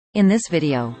In this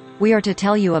video, we are to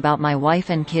tell you about My Wife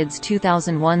and Kids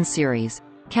 2001 series,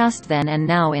 cast then and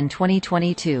now in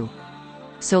 2022.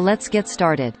 So let's get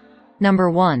started. Number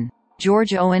 1.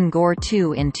 George Owen Gore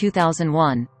II in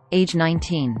 2001, age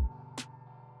 19.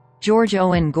 George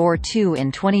Owen Gore II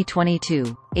in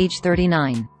 2022, age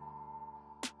 39.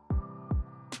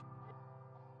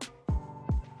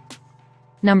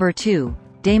 Number 2.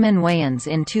 Damon Wayans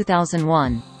in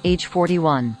 2001, age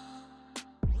 41.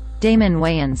 Damon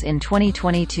Wayans in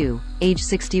 2022, age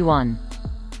 61.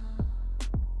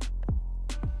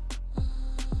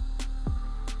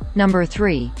 Number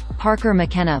 3. Parker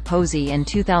McKenna Posey in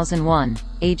 2001,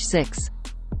 age 6.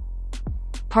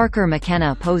 Parker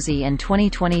McKenna Posey in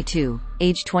 2022,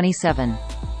 age 27.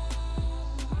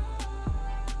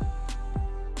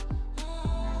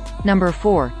 Number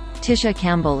 4. Tisha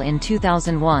Campbell in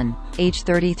 2001, age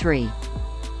 33.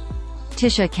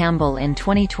 Tisha Campbell in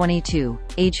 2022,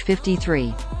 age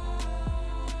 53.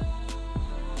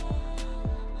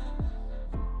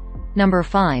 Number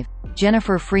 5.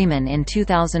 Jennifer Freeman in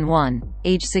 2001,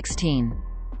 age 16.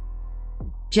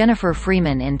 Jennifer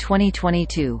Freeman in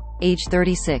 2022, age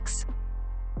 36.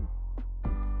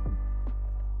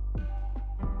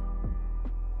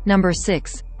 Number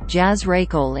 6. Jazz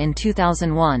Raycole in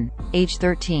 2001, age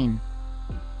 13.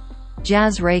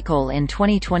 Jazz Raycole in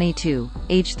 2022,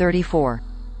 age 34.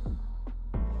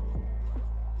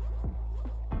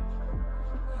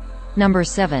 Number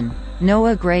 7.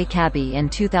 Noah Gray-Cabey in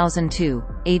 2002,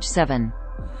 age 7.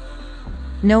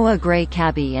 Noah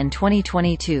Gray-Cabey in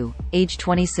 2022, age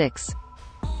 26.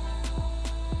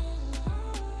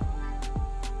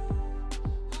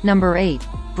 Number 8.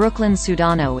 Brooklyn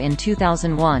Sudano in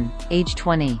 2001, age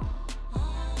 20.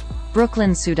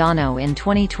 Brooklyn Sudano in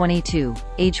 2022,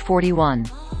 age 41.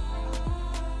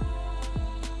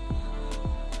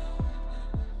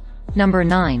 Number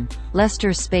 9.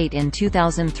 Lester Speight in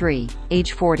 2003,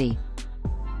 age 40.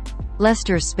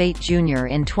 Lester Speight Jr.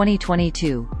 in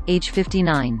 2022, age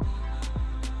 59.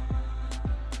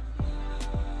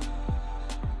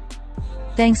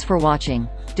 Thanks for watching.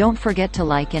 Don't forget to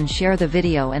like and share the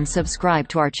video and subscribe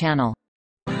to our channel.